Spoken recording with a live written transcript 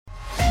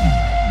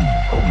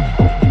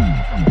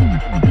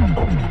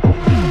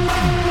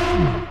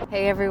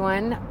Hey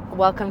everyone,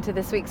 welcome to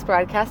this week's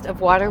broadcast of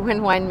Water,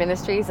 Wind, Wine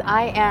Ministries.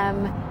 I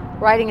am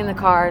riding in the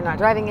car, not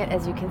driving it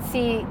as you can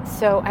see,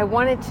 so I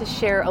wanted to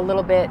share a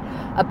little bit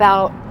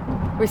about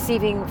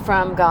receiving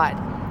from God.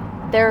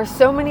 There are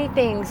so many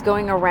things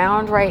going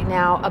around right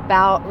now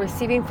about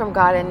receiving from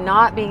God and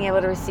not being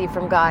able to receive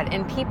from God,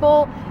 and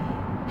people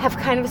have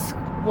kind of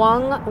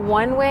swung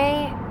one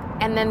way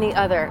and then the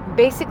other.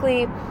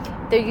 Basically,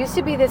 there used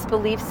to be this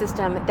belief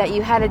system that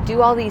you had to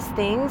do all these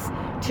things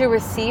to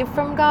receive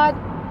from God.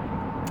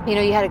 You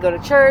know, you had to go to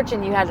church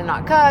and you had to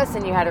not cuss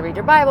and you had to read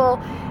your Bible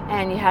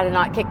and you had to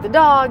not kick the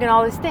dog and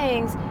all these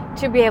things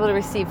to be able to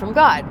receive from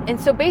God. And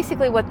so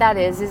basically what that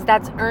is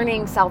that's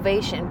earning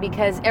salvation,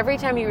 because every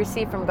time you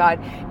receive from God,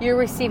 you're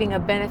receiving a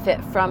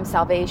benefit from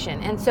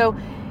salvation. And so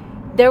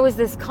there was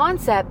this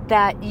concept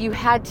that you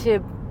had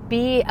to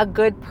be a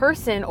good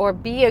person or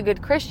be a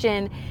good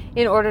Christian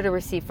in order to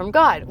receive from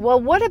God. Well,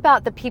 what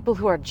about the people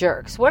who are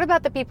jerks? What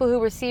about the people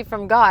who receive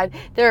from God?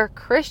 They're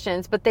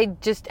Christians, but they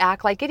just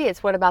act like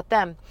idiots. What about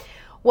them?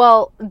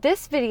 Well,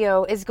 this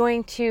video is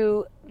going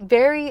to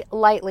very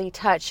lightly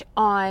touch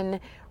on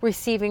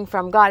receiving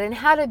from God and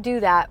how to do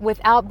that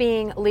without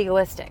being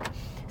legalistic.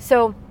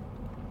 So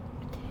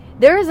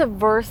there is a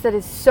verse that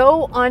is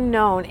so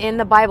unknown in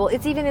the Bible,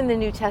 it's even in the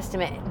New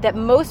Testament, that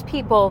most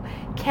people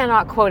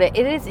cannot quote it.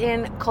 It is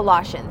in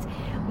Colossians.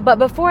 But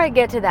before I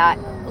get to that,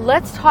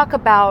 let's talk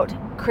about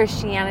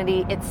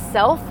Christianity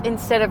itself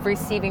instead of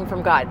receiving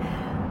from God,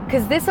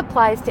 because this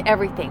applies to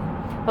everything.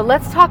 But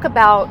let's talk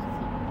about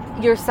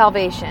your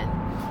salvation.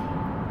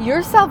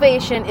 Your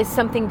salvation is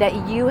something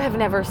that you have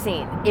never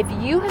seen. If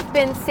you have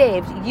been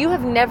saved, you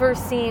have never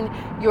seen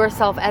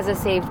yourself as a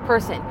saved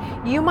person.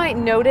 You might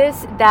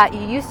notice that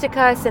you used to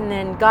cuss and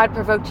then God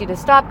provoked you to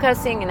stop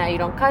cussing and now you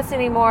don't cuss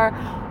anymore,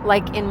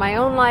 like in my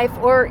own life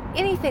or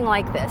anything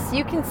like this.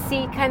 You can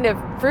see kind of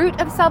fruit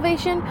of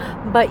salvation,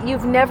 but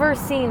you've never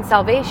seen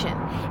salvation.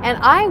 And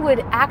I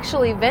would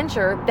actually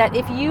venture that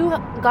if you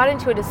got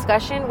into a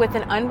discussion with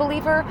an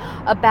unbeliever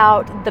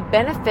about the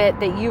benefit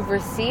that you've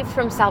received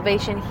from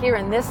salvation here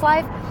in this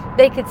life,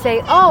 they could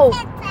say, oh,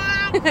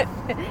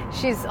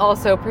 she's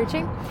also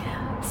preaching.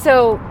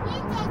 So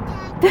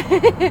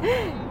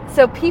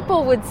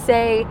people would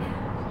say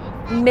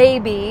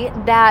maybe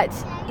that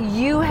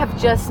you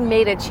have just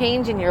made a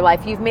change in your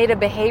life. You've made a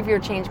behavior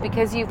change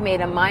because you've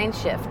made a mind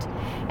shift.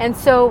 And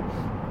so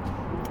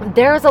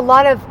there's a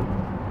lot of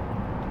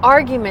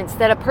arguments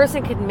that a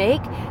person could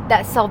make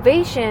that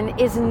salvation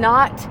is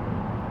not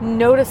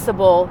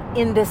noticeable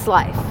in this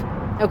life,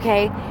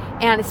 okay?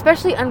 And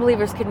especially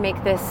unbelievers could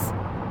make this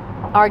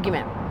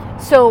argument.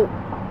 So,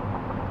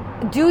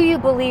 do you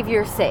believe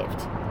you're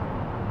saved?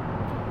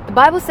 The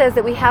Bible says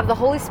that we have the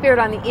Holy Spirit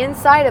on the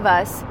inside of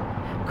us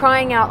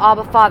crying out,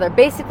 Abba, Father,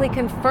 basically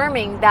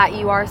confirming that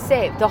you are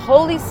saved. The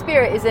Holy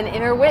Spirit is an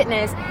inner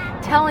witness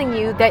telling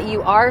you that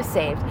you are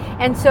saved.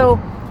 And so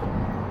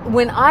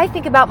when I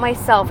think about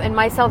myself and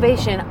my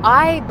salvation,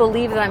 I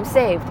believe that I'm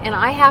saved, and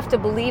I have to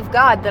believe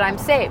God that I'm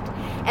saved.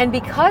 And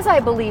because I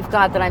believe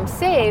God that I'm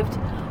saved,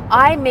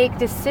 I make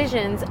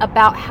decisions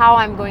about how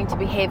I'm going to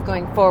behave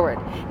going forward.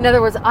 In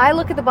other words, I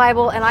look at the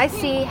Bible and I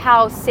see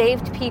how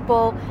saved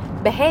people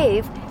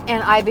behave,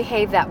 and I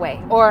behave that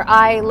way. Or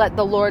I let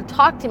the Lord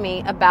talk to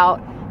me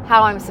about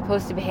how I'm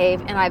supposed to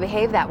behave, and I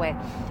behave that way.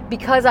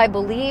 Because I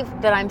believe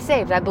that I'm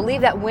saved. I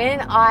believe that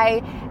when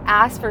I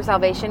asked for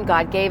salvation,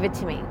 God gave it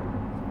to me.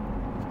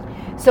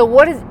 So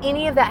what does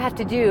any of that have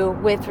to do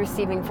with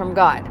receiving from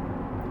God?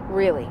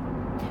 Really?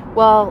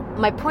 Well,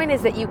 my point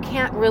is that you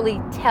can't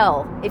really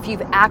tell if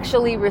you've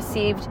actually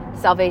received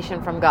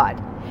salvation from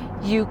God.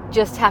 You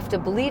just have to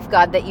believe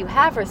God that you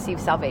have received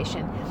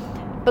salvation.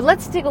 But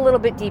let's dig a little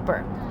bit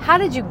deeper. How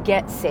did you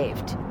get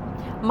saved?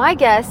 My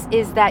guess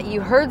is that you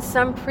heard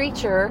some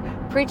preacher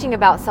preaching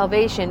about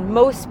salvation.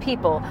 Most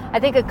people, I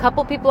think a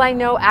couple people I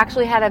know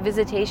actually had a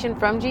visitation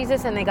from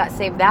Jesus and they got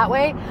saved that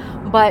way.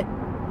 But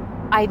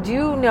I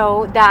do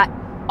know that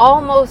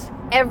almost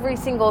every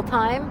single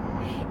time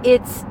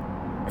it's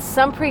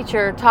some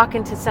preacher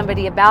talking to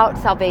somebody about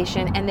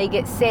salvation and they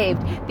get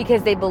saved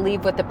because they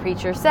believe what the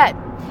preacher said.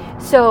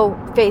 So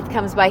faith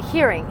comes by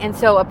hearing. And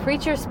so a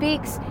preacher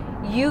speaks,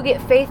 you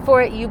get faith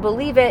for it, you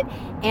believe it,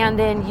 and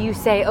then you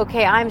say,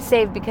 okay, I'm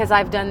saved because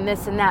I've done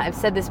this and that. I've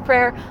said this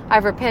prayer,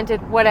 I've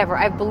repented, whatever.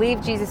 I've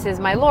believed Jesus is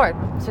my Lord,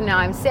 so now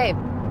I'm saved.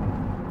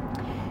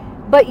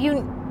 But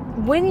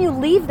when you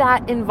leave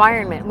that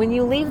environment, when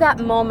you leave that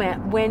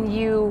moment when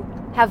you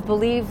have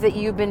believed that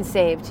you've been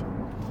saved,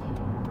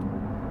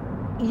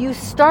 you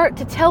start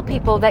to tell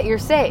people that you're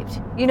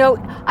saved. You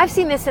know, I've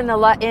seen this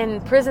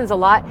in prisons a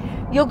lot.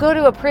 You'll go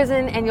to a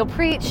prison and you'll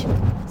preach.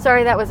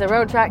 Sorry, that was a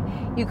road track.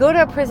 You go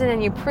to a prison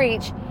and you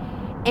preach,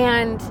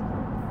 and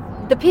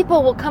the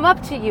people will come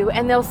up to you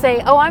and they'll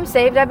say, oh, I'm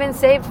saved. I've been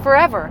saved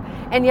forever.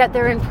 And yet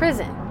they're in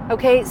prison.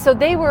 Okay, so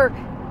they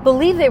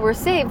believed they were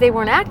saved. They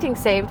weren't acting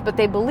saved, but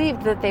they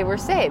believed that they were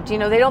saved. You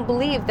know, they don't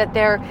believe that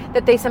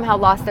they somehow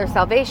lost their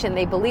salvation.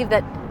 They believe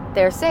that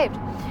they're saved.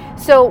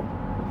 So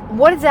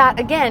what does that,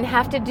 again,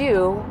 have to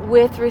do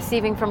with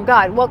receiving from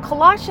God? Well,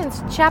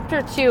 Colossians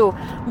chapter 2,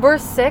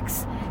 verse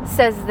 6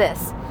 says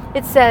this.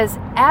 It says,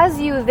 as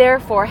you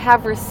therefore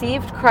have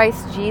received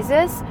Christ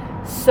Jesus,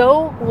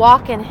 so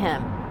walk in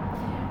him.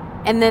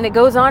 And then it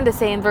goes on to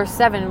say in verse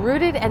 7,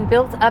 rooted and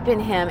built up in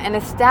him and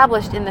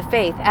established in the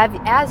faith,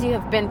 as you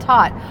have been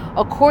taught,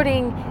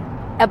 abounding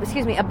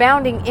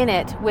in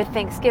it with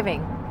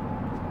thanksgiving.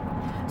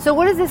 So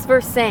what is this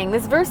verse saying?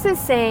 This verse is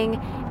saying,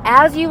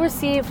 as you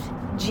received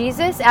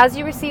Jesus, as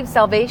you receive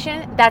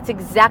salvation, that's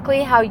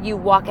exactly how you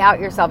walk out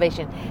your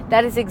salvation.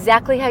 That is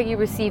exactly how you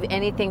receive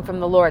anything from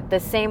the Lord. The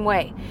same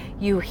way.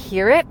 You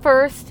hear it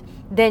first,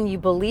 then you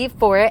believe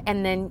for it,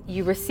 and then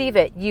you receive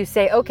it. You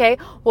say, okay,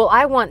 well,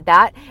 I want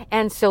that.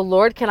 And so,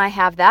 Lord, can I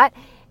have that?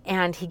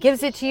 And he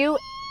gives it to you,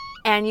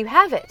 and you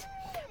have it.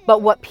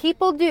 But what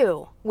people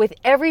do with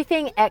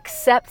everything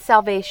except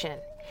salvation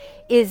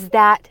is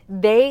that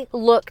they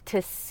look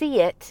to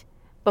see it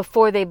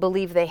before they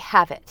believe they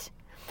have it.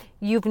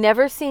 You've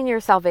never seen your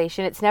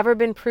salvation. It's never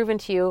been proven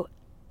to you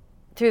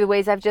through the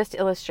ways I've just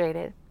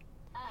illustrated.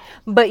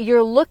 But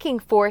you're looking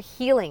for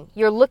healing.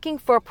 You're looking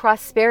for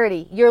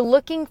prosperity. You're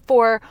looking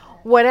for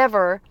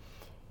whatever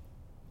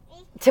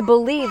to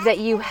believe that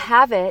you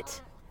have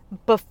it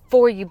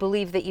before you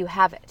believe that you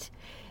have it.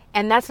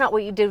 And that's not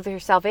what you did with your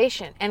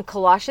salvation. And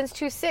Colossians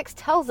 2:6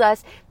 tells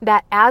us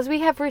that as we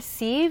have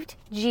received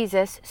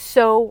Jesus,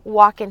 so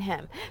walk in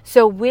him.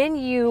 So when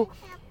you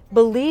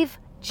believe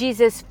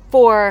Jesus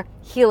for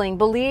healing,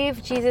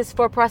 believe Jesus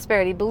for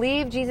prosperity,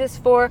 believe Jesus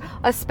for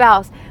a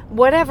spouse,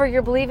 whatever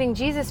you're believing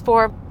Jesus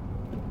for,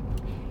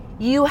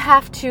 you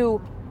have to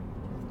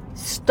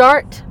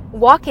start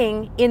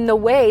walking in the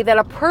way that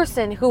a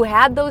person who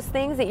had those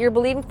things that you're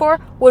believing for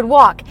would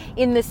walk,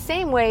 in the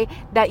same way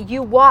that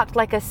you walked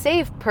like a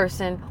saved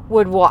person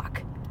would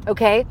walk.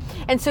 Okay?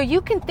 And so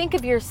you can think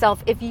of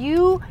yourself, if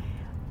you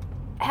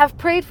have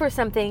prayed for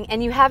something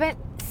and you haven't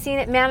seen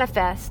it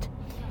manifest,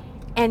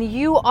 and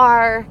you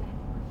are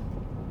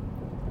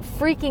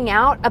freaking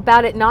out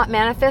about it not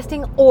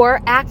manifesting or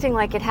acting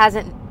like it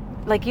hasn't,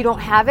 like you don't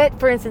have it.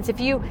 For instance, if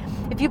you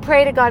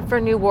pray to God for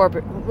a new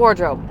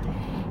wardrobe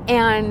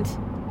and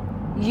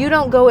you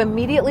don't go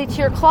immediately to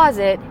your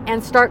closet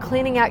and start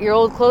cleaning out your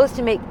old clothes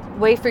to make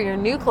way for your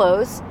new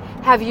clothes,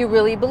 have you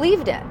really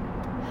believed it?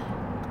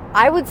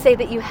 I would say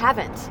that you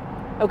haven't.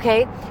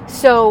 Okay?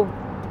 So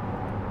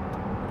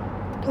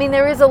I mean,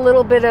 there is a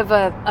little bit of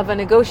a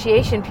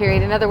negotiation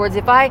period. In other words,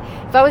 if I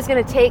was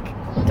going to take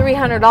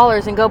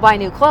 $300 and go buy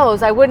new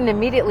clothes, I wouldn't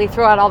immediately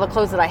throw out all the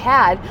clothes that I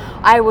had.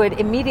 I would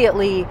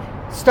immediately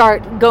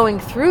start going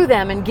through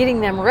them and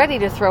getting them ready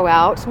to throw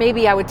out.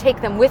 Maybe I would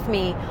take them with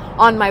me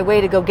on my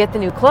way to go get the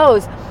new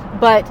clothes.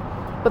 But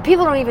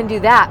people don't even do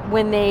that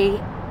when they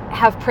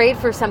have prayed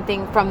for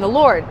something from the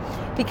Lord,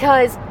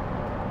 because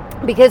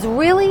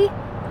really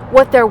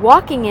what they're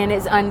walking in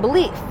is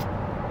unbelief.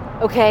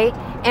 Okay?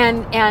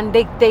 And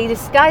they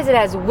disguise it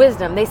as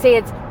wisdom. They say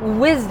it's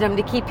wisdom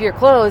to keep your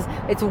clothes.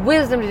 It's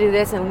wisdom to do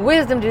this and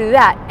wisdom to do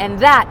that. And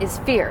that is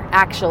fear,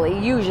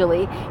 actually.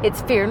 Usually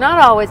it's fear.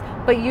 Not always,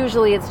 but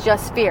usually it's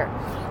just fear.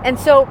 And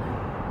so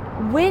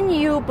when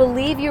you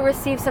believe you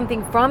receive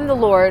something from the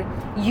Lord,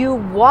 you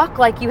walk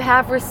like you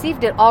have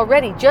received it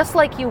already. Just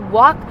like you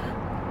walk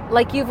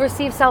like you've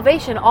received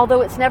salvation,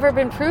 although it's never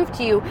been proved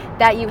to you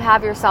that you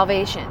have your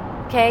salvation.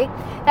 Okay?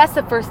 That's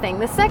the first thing.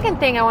 The second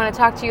thing I want to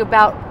talk to you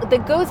about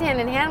that goes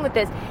hand in hand with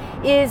this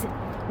is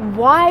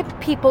why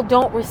people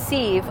don't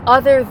receive,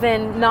 other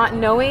than not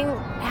knowing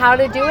how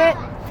to do it.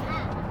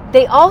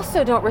 They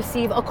also don't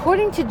receive,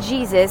 according to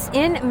Jesus,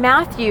 in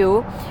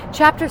Matthew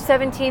chapter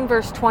 17,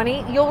 verse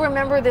 20. You'll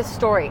remember this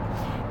story.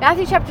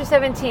 Matthew chapter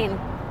 17,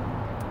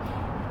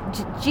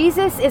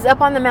 Jesus is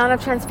up on the Mount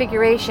of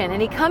Transfiguration,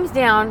 and he comes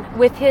down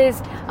with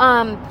his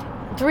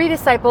 3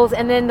 disciples,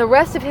 and then the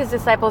rest of his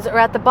disciples are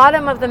at the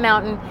bottom of the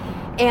mountain,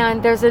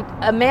 and there's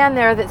a man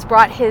there that's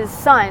brought his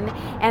son,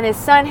 and his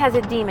son has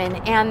a demon,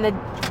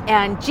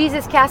 and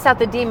Jesus casts out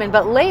the demon.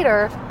 But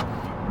later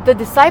the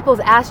disciples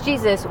asked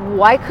Jesus,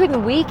 why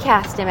couldn't we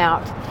cast him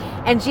out?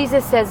 And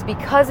Jesus says,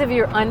 because of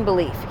your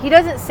unbelief. He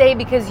doesn't say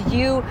because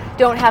you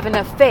don't have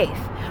enough faith.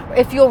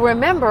 If you'll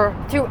remember,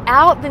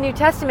 throughout the New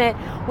Testament,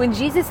 when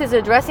Jesus is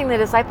addressing the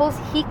disciples,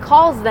 he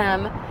calls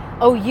them,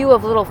 oh, you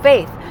of little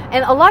faith.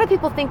 And a lot of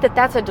people think that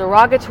that's a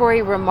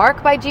derogatory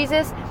remark by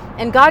Jesus,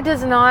 and God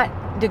does not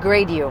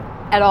degrade you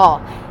at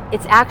all.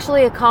 It's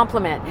actually a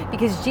compliment,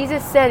 because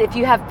Jesus said if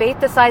you have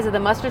faith the size of the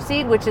mustard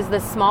seed, which is the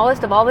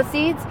smallest of all the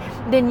seeds,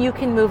 then you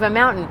can move a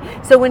mountain.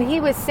 So when he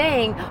was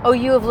saying, oh,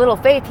 you have little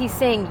faith, he's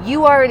saying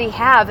you already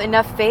have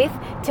enough faith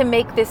to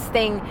make this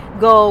thing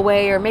go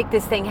away or make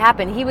this thing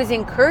happen. He was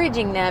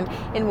encouraging them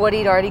in what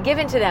he'd already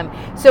given to them.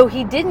 So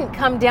he didn't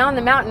come down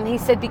the mountain. He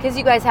said, because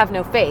you guys have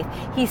no faith.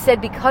 He said,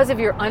 because of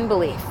your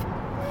unbelief.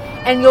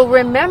 And you'll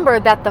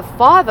remember that the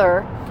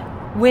Father,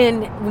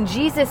 when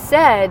Jesus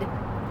said,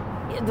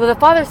 the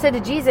Father said to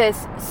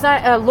Jesus,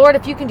 Lord,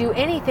 if you can do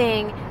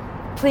anything,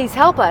 please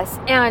help us.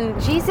 And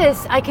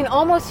Jesus, I can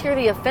almost hear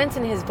the offense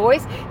in his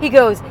voice. He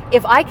goes,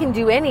 if I can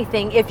do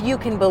anything, if you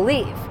can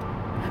believe.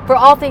 For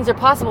all things are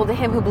possible to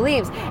him who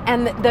believes.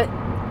 And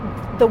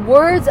the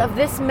words of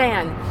this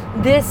man,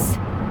 this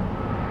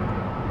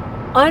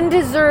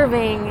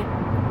undeserving,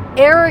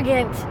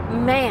 arrogant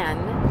man,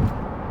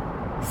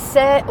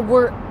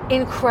 were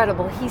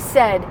incredible. He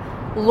said,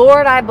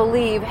 Lord, I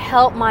believe,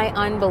 help my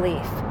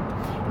unbelief.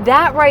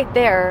 That right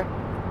there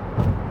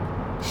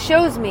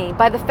shows me,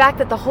 by the fact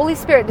that the Holy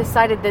Spirit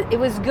decided that it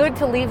was good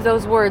to leave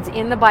those words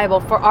in the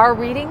Bible for our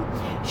reading,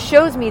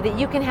 shows me that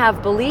you can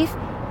have belief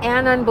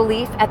and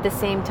unbelief at the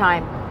same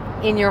time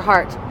in your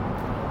heart.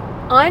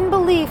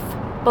 Unbelief,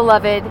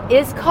 beloved,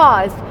 is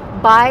caused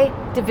by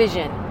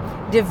division.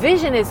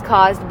 Division is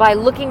caused by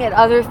looking at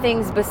other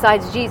things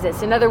besides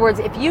Jesus. In other words,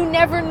 if you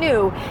never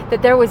knew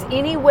that there was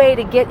any way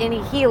to get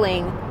any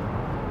healing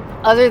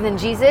other than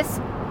Jesus,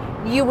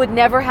 you would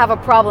never have a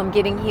problem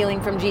getting healing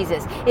from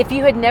Jesus. If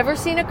you had never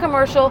seen a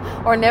commercial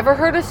or never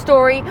heard a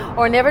story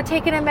or never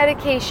taken a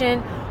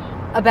medication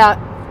about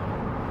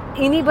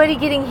anybody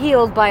getting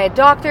healed by a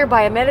doctor,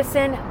 by a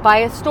medicine, by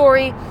a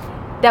story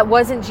that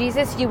wasn't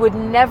Jesus, you would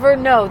never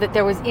know that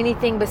there was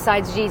anything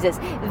besides Jesus.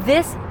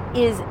 This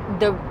is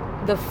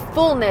the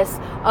fullness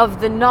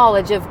of the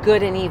knowledge of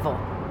good and evil.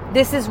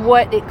 This is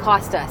what it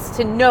cost us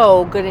to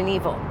know good and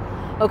evil.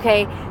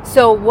 Okay,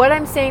 so what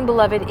I'm saying,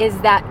 beloved, is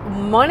that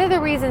one of the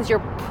reasons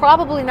you're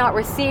probably not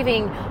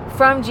receiving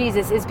from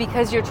Jesus is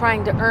because you're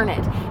trying to earn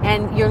it,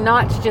 and you're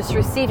not just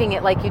receiving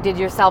it like you did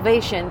your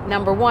salvation,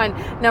 number one.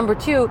 Number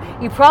two,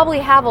 you probably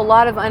have a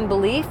lot of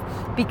unbelief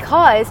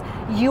because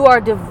you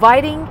are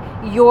dividing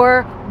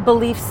your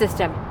belief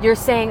system. You're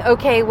saying,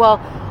 okay,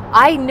 well,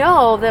 I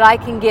know that I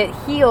can get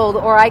healed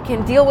or I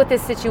can deal with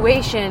this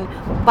situation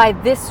by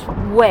this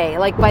way,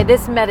 like by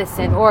this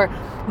medicine or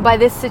by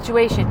this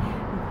situation,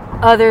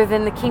 other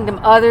than the kingdom,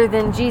 other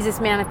than Jesus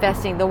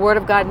manifesting, the Word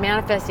of God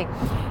manifesting.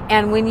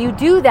 And when you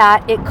do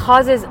that, it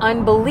causes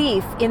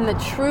unbelief in the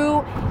true,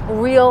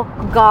 real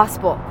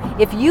gospel.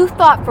 If you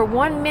thought for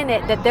 1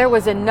 minute that there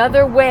was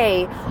another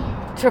way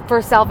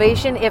for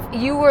salvation, if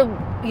you were,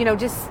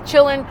 just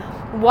chilling,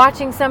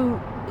 watching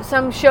some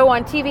show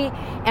on TV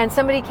and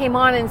somebody came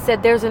on and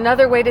said there's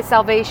another way to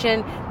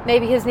salvation,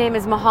 maybe his name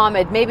is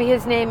Muhammad, maybe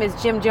his name is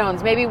Jim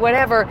Jones, maybe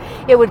whatever,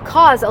 it would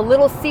cause a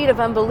little seed of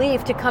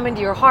unbelief to come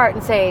into your heart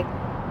and say,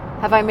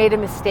 have I made a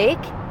mistake?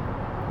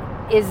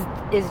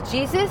 Is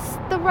Jesus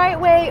the right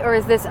way, or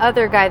is this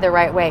other guy the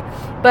right way?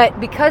 But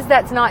because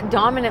that's not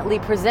dominantly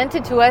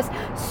presented to us,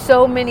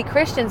 so many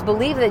Christians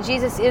believe that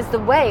Jesus is the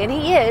way, and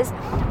he is.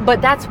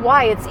 But that's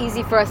why it's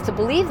easy for us to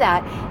believe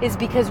that, is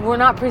because we're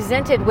not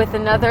presented with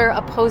another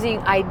opposing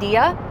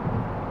idea.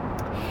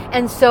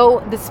 And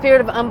so the spirit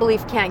of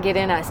unbelief can't get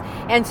in us.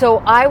 And so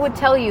I would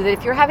tell you that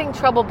if you're having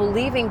trouble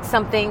believing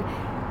something,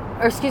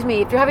 if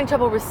you're having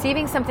trouble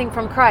receiving something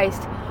from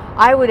Christ,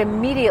 I would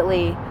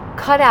immediately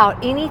cut out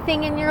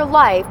anything in your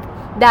life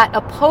that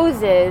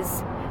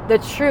opposes the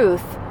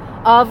truth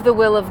of the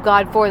will of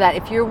God for that.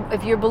 If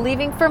you're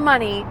believing for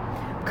money,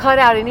 cut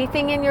out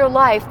anything in your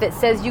life that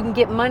says you can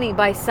get money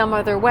by some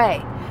other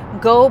way.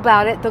 Go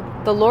about it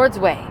the Lord's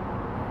way.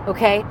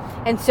 Okay?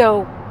 And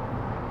so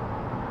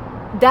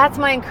that's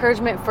my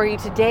encouragement for you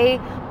today,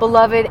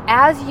 beloved.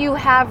 As you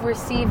have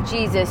received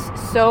Jesus,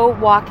 so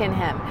walk in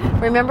him.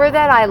 Remember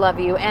that I love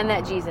you and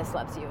that Jesus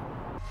loves you.